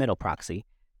man in the middle proxy.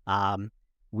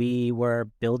 We were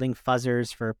building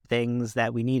fuzzers for things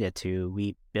that we needed to.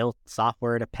 We built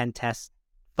software to pen test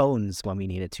phones when we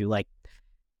needed to. Like,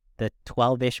 the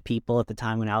 12-ish people at the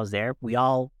time when I was there, we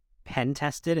all pen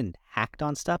tested and hacked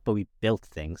on stuff, but we built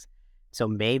things. So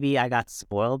maybe I got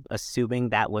spoiled assuming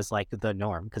that was like the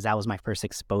norm, because that was my first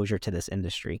exposure to this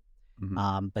industry.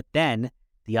 Mm-hmm. But then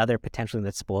the other potential thing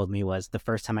that spoiled me was the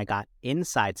first time I got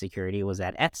inside security was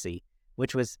at Etsy,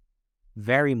 which was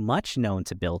very much known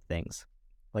to build things.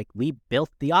 Like, we built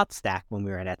the auth stack when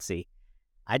we were at Etsy.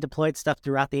 I deployed stuff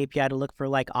throughout the API to look for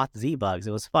like auth-z bugs.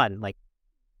 It was fun. Like,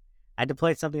 I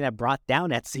deployed something that brought down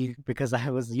Etsy because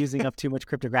I was using up too much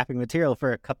cryptographic material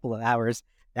for a couple of hours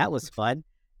that was fun.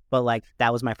 But like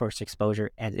that was my first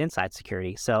exposure as inside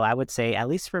security. So I would say, at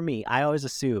least for me, I always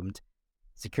assumed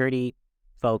security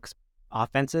folks,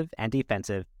 offensive and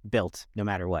defensive, built no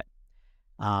matter what.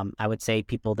 I would say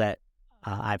people that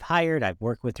I've hired, I've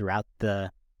worked with throughout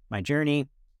my journey,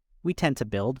 we tend to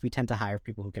build. We tend to hire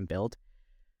people who can build.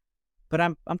 But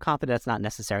I'm confident that's not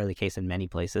necessarily the case in many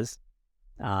places.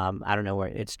 I don't know where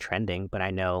it's trending, but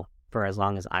I know for as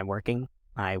long as I'm working,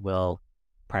 I will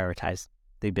prioritize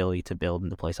the ability to build and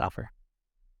deploy software.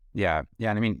 Yeah.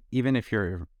 And I mean, even if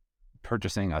you're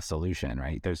purchasing a solution,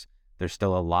 right, there's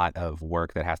still a lot of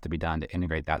work that has to be done to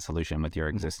integrate that solution with your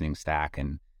existing stack.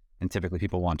 And typically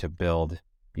people want to build,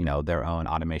 their own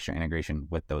automation integration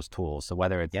with those tools. So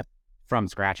whether it's from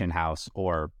scratch in-house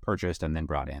or purchased and then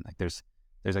brought in, like there's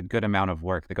a good amount of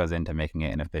work that goes into making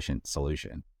it an efficient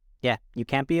solution. Yeah. You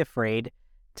can't be afraid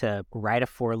to write a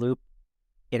for loop,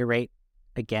 iterate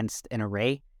against an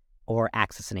array, or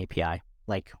access an API.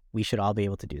 Like, we should all be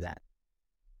able to do that.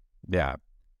 Yeah.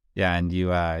 And you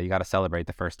got to celebrate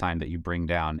the first time that you bring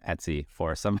down Etsy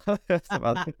for some other.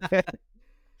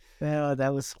 Oh,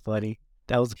 that was funny.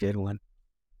 That was a good one.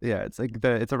 Yeah, it's like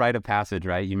it's a rite of passage,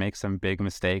 right? You make some big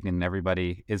mistake and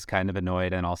everybody is kind of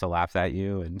annoyed and also laughs at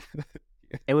you. And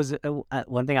it was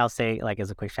one thing I'll say, like,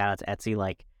 as a quick shout out to Etsy,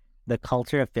 like, the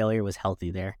culture of failure was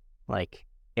healthy there. Like,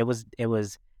 it was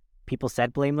people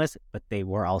said blameless, but they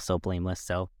were also blameless.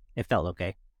 So it felt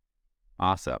okay.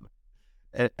 Awesome.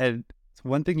 And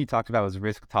one thing you talked about was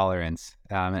risk tolerance.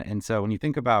 And so when you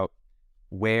think about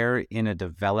where in a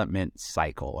development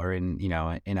cycle or in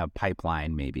a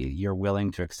pipeline, maybe you're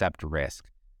willing to accept risk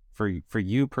for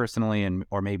you personally,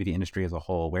 or maybe the industry as a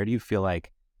whole, where do you feel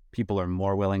like people are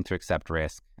more willing to accept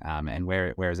risk, and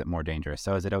where is it more dangerous?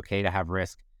 So is it okay to have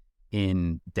risk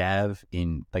in dev, do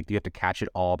you have to catch it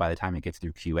all by the time it gets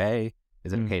through QA?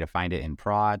 Is it okay to find it in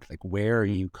prod? Like, where are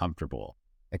you comfortable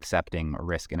accepting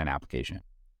risk in an application?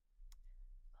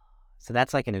 So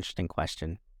that's like an interesting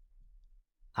question.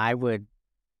 I would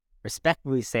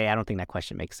respectfully say I don't think that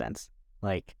question makes sense.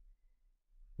 Like,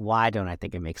 why don't I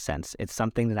think it makes sense? It's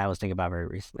something that I was thinking about very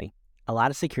recently. A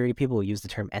lot of security people will use the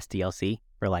term SDLC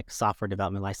for like software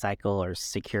development lifecycle or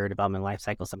secure development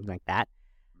lifecycle, something like that.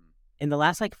 In the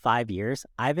last 5 years,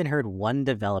 I haven't heard one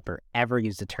developer ever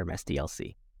use the term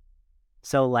SDLC.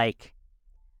 So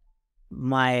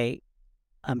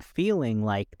I'm feeling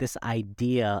like this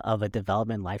idea of a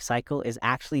development lifecycle is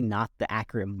actually not the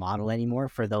accurate model anymore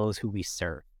for those who we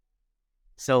serve.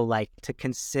 So to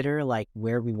consider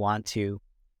where we want to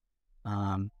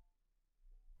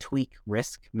tweak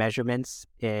risk measurements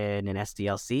in an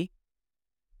SDLC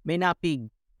may not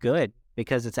be good,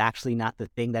 because it's actually not the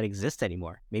thing that exists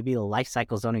anymore. Maybe the life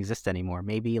cycles don't exist anymore.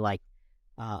 Maybe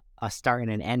a start and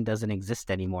an end doesn't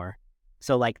exist anymore.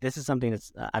 So this is something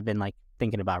that's I've been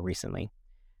thinking about recently.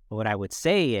 But what I would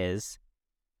say is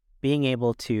being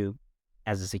able to,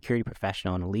 as a security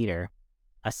professional and a leader,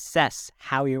 assess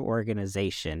how your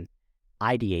organization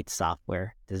ideates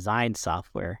software, designs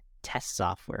software, tests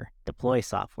software, deploys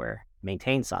software,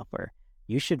 maintains software.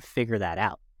 You should figure that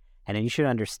out. And then you should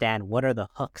understand what are the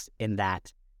hooks in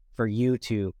that for you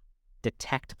to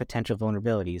detect potential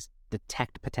vulnerabilities,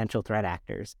 detect potential threat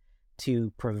actors,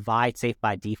 to provide safe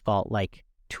by default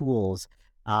tools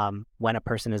when a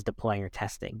person is deploying or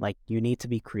testing. You need to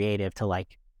be creative to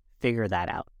figure that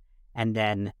out. And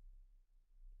then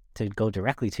to go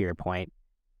directly to your point,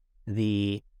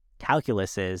 the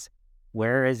calculus is,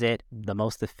 where is it the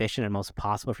most efficient and most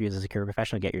possible for you as a security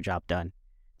professional to get your job done?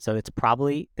 So it's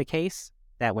probably the case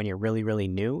that when you're really, really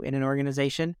new in an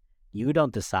organization, you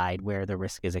don't decide where the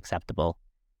risk is acceptable.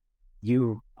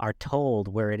 You are told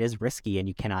where it is risky and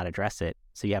you cannot address it,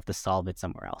 so you have to solve it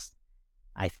somewhere else.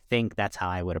 I think that's how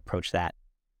I would approach that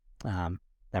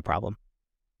problem.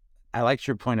 I liked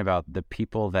your point about the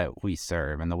people that we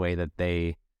serve and the way that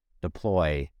they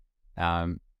deploy,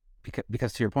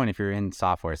 because to your point, if you're in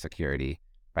software security,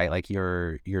 right,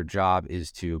 your job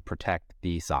is to protect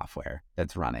the software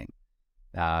that's running.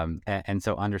 And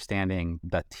so understanding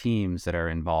the teams that are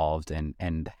involved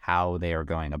and how they are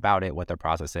going about it, what their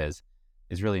process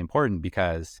is really important,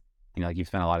 because, you've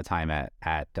spent a lot of time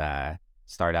at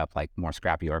startup, more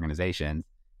scrappy organizations.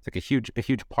 It's a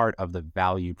huge part of the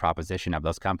value proposition of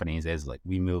those companies is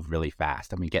we move really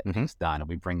fast and we get things done and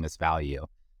we bring this value.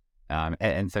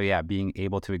 And so, yeah, being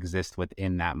able to exist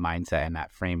within that mindset and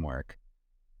that framework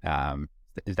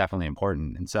is definitely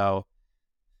important. And so,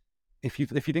 if you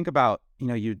think about,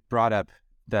 you brought up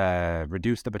the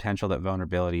reduce the potential that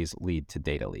vulnerabilities lead to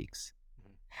data leaks.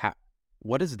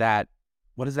 What does that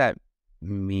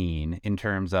mean in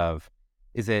terms of,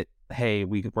 is it hey,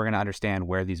 we're going to understand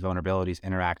where these vulnerabilities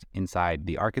interact inside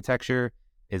the architecture?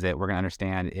 Is it we're going to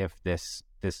understand if this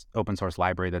open source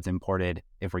library that's imported,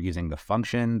 if we're using the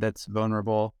function that's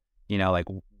vulnerable? Like,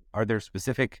 are there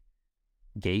specific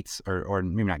gates or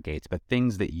maybe not gates, but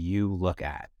things that you look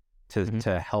at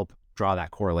to help draw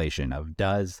that correlation of,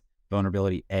 does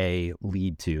vulnerability A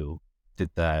lead to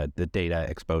the data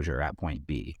exposure at point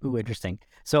B? Ooh, interesting.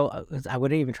 So I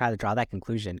wouldn't even try to draw that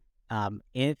conclusion.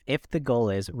 If the goal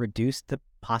is reduce the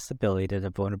possibility that a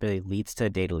vulnerability leads to a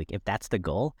data leak, if that's the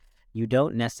goal, you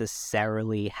don't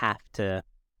necessarily have to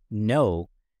know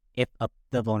if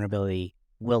the vulnerability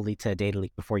will lead to a data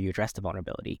leak before you address the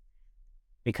vulnerability.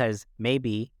 Because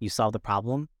maybe you solve the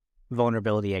problem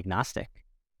vulnerability agnostic.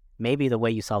 Maybe the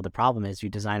way you solve the problem is you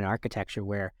design an architecture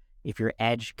where if your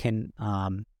edge can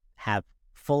have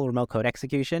full remote code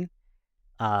execution,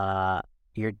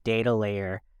 your data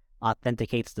layer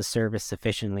authenticates the service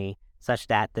sufficiently such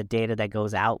that the data that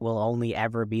goes out will only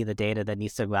ever be the data that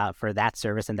needs to go out for that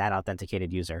service and that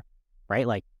authenticated user, right?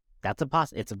 Like, that's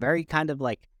it's a very kind of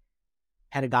like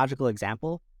pedagogical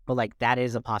example, but like that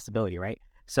is a possibility, right?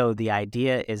 So the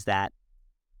idea is that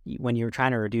when you're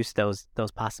trying to reduce those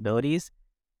possibilities,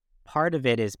 part of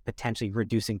it is potentially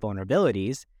reducing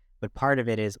vulnerabilities, but part of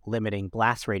it is limiting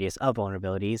blast radius of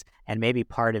vulnerabilities, and maybe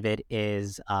part of it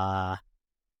is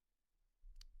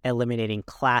eliminating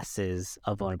classes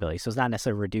of vulnerability. So it's not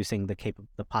necessarily reducing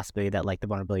the possibility that like the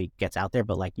vulnerability gets out there,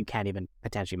 but like you can't even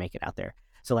potentially make it out there.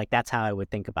 So like that's how I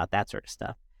would think about that sort of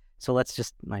stuff. So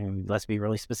let's be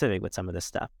really specific with some of this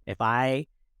stuff. If I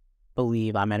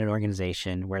believe I'm at an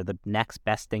organization where the next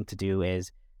best thing to do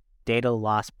is data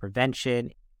loss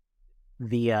prevention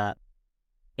via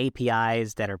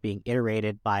APIs that are being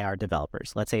iterated by our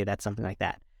developers. Let's say that's something like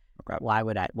that. Okay. Why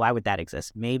would that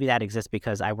exist? Maybe that exists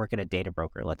because I work at a data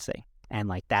broker, let's say. And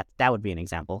like that would be an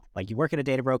example. Like you work at a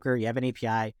data broker, you have an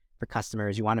API for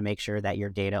customers, you want to make sure that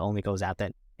your data only goes out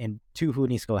and to who it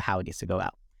needs to go, how it needs to go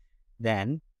out.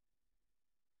 Then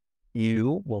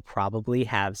you will probably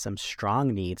have some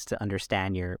strong needs to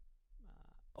understand your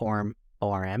ORM,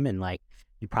 and like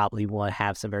you probably will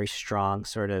have some very strong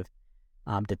sort of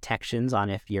detections on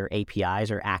if your APIs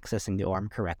are accessing the ORM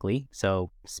correctly. So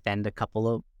spend a couple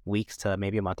of weeks to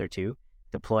maybe a month or two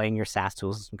deploying your SaaS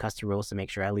tools and some custom rules to make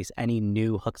sure at least any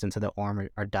new hooks into the ORM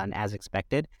are done as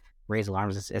expected. Raise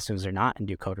alarms as soon as they're not and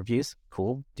do code reviews.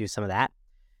 Cool. Do some of that.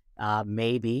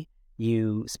 Maybe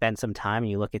you spend some time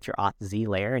and you look at your auth-z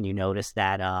layer and you notice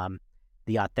that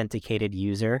the authenticated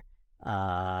user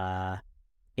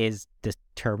is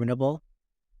determinable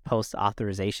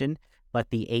post-authorization, but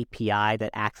the API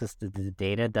that accesses the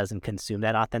data doesn't consume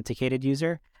that authenticated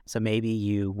user. So maybe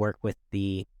you work with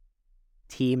the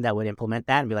team that would implement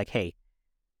that and be like, hey,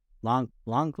 long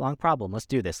problem. Let's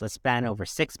do this. Let's span over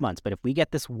 6 months. But if we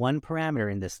get this one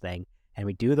parameter in this thing and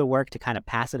we do the work to kind of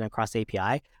pass it across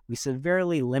API, we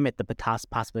severely limit the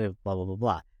possibility of blah, blah, blah,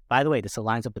 blah. By the way, this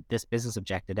aligns up with this business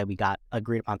objective that we got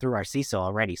agreed upon through our CISO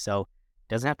already. So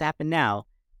it doesn't have to happen now.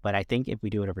 But I think if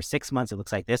we do it over 6 months, it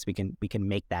looks like this, we can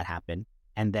make that happen.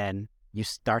 And then you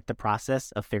start the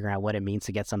process of figuring out what it means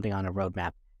to get something on a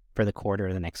roadmap for the quarter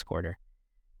or the next quarter.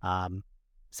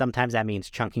 Sometimes that means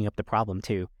chunking up the problem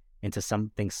too into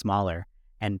something smaller.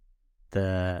 And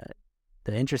the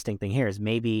interesting thing here is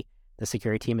maybe the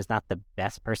security team is not the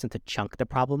best person to chunk the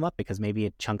problem up because maybe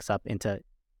it chunks up into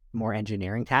more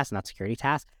engineering tasks, not security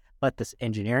tasks. But this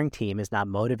engineering team is not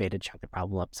motivated to chunk the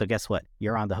problem up. So guess what?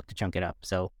 You're on the hook to chunk it up.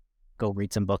 So go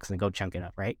read some books and go chunk it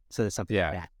up, right? So there's something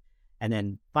like that. And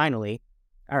then finally,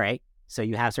 all right, so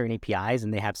you have certain APIs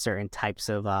and they have certain types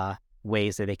of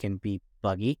ways that they can be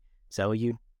buggy. So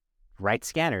you write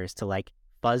scanners to like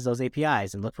fuzz those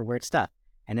APIs and look for weird stuff.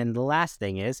 And then the last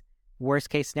thing is,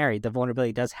 worst case scenario, the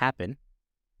vulnerability does happen,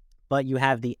 but you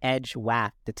have the edge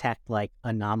WAF detect like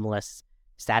anomalous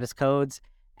status codes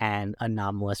and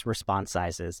anomalous response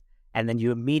sizes. And then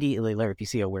you immediately alert if you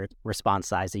see a weird response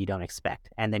size that you don't expect.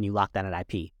 And then you lock down an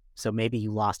IP. So maybe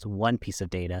you lost one piece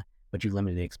of data, but you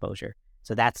limited the exposure.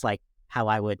 So that's like how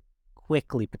I would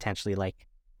quickly potentially like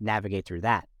navigate through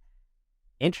that.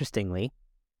 Interestingly,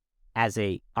 as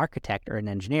a architect or an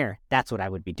engineer, that's what I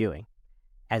would be doing.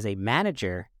 As a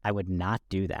manager, I would not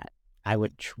do that. I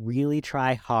would really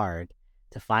try hard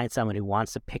to find someone who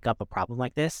wants to pick up a problem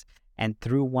like this and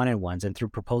through one-on-ones and through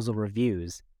proposal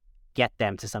reviews, get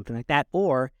them to something like that.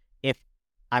 Or if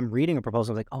I'm reading a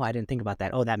proposal, like, oh, I didn't think about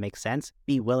that. Oh, that makes sense.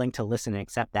 Be willing to listen and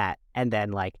accept that. And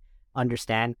then like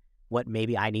understand what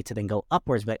maybe I need to then go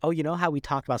upwards. But, oh, you know how we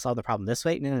talked about solving the problem this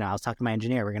way? No, I was talking to my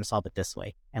engineer. We're going to solve it this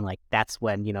way. And like, that's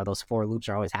when, you know, those 4 loops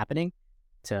are always happening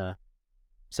to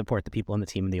support the people in the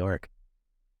team and the org.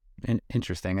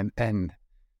 Interesting. And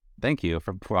thank you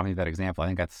for providing that example. I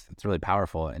think that's really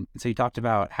powerful. And so you talked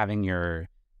about having your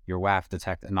WAF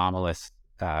detect anomalous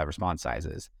response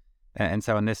sizes. And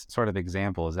so in this sort of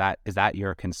example, is that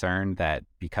your concern that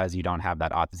because you don't have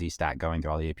that auth Z stack going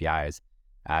through all the APIs,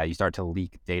 you start to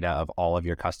leak data of all of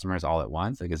your customers all at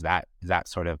once? Like, is that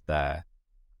sort of the?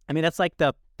 I mean, that's like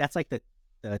the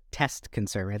test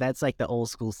concern, right? That's like the old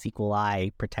school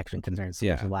SQLi protection concern. So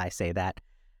which is why I say that.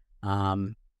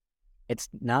 It's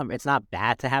not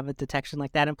bad to have a detection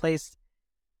like that in place.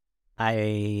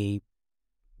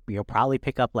 You'll probably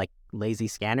pick up like lazy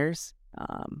scanners,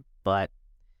 but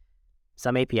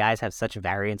some APIs have such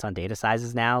variance on data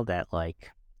sizes now that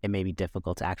like it may be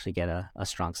difficult to actually get a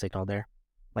strong signal there.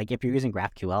 Like if you're using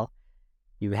GraphQL,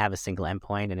 you have a single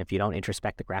endpoint, and if you don't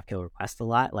introspect the GraphQL request a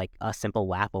lot, like a simple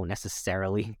WAP won't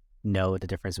necessarily know the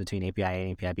difference between API A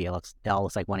and API B. It all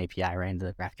looks like one API, right? And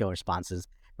the GraphQL responses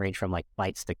range from like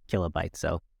bytes to kilobytes.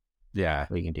 So yeah,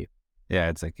 what you can do. Yeah,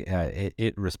 it's like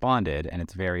it responded, and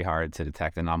it's very hard to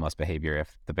detect anomalous behavior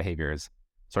if the behavior is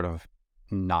sort of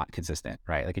not consistent,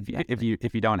 right? Like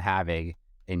if you don't have a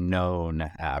known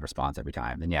response every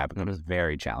time, then yeah, it becomes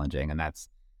very challenging, and that's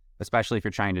especially if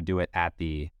you're trying to do it at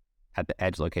the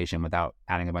edge location without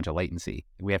adding a bunch of latency.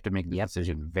 We have to make the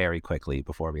decision very quickly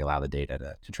before we allow the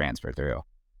data to transfer through.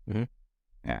 Mm-hmm.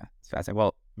 Yeah, it's fascinating.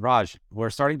 Well, Raj,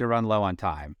 we're starting to run low on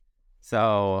time,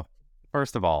 so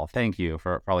first of all, thank you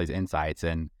for all these insights.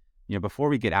 And before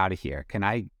we get out of here, can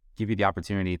I give you the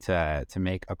opportunity to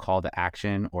make a call to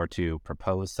action or to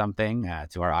propose something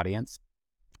to our audience?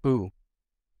 Ooh,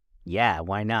 yeah,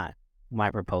 why not?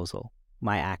 My proposal,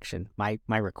 my action, my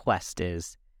request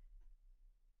is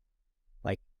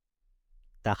like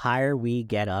the higher we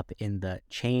get up in the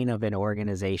chain of an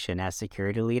organization as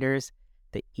security leaders,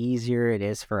 the easier it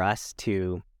is for us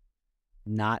to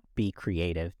not be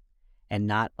creative and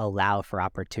not allow for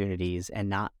opportunities and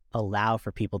not allow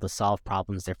for people to solve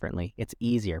problems differently. It's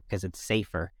easier because it's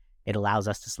safer. It allows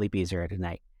us to sleep easier at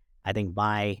night. I think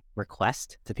my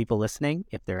request to people listening,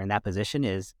 if they're in that position,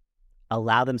 is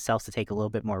allow themselves to take a little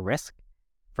bit more risk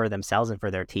for themselves and for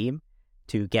their team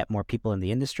to get more people in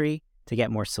the industry, to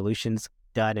get more solutions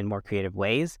done in more creative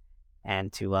ways,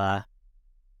 and to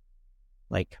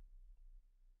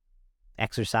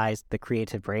exercise the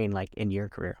creative brain like in your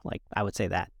career. Like I would say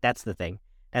that's the thing.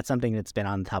 That's something that's been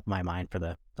on the top of my mind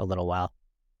for a little while.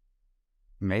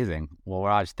 Amazing. Well,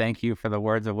 Raj, thank you for the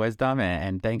words of wisdom,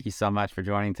 and thank you so much for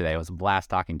joining today. It was a blast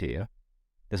talking to you.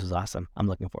 This was awesome. I'm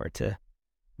looking forward to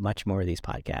much more of these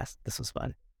podcasts. This was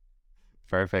fun.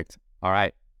 Perfect. All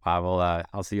right.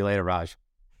 I'll see you later, Raj.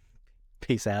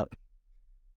 Peace out.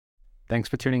 Thanks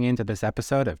for tuning in to this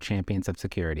episode of Champions of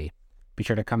Security. Be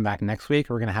sure to come back next week.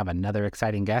 We're going to have another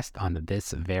exciting guest on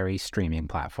this very streaming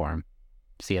platform.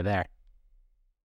 See you there.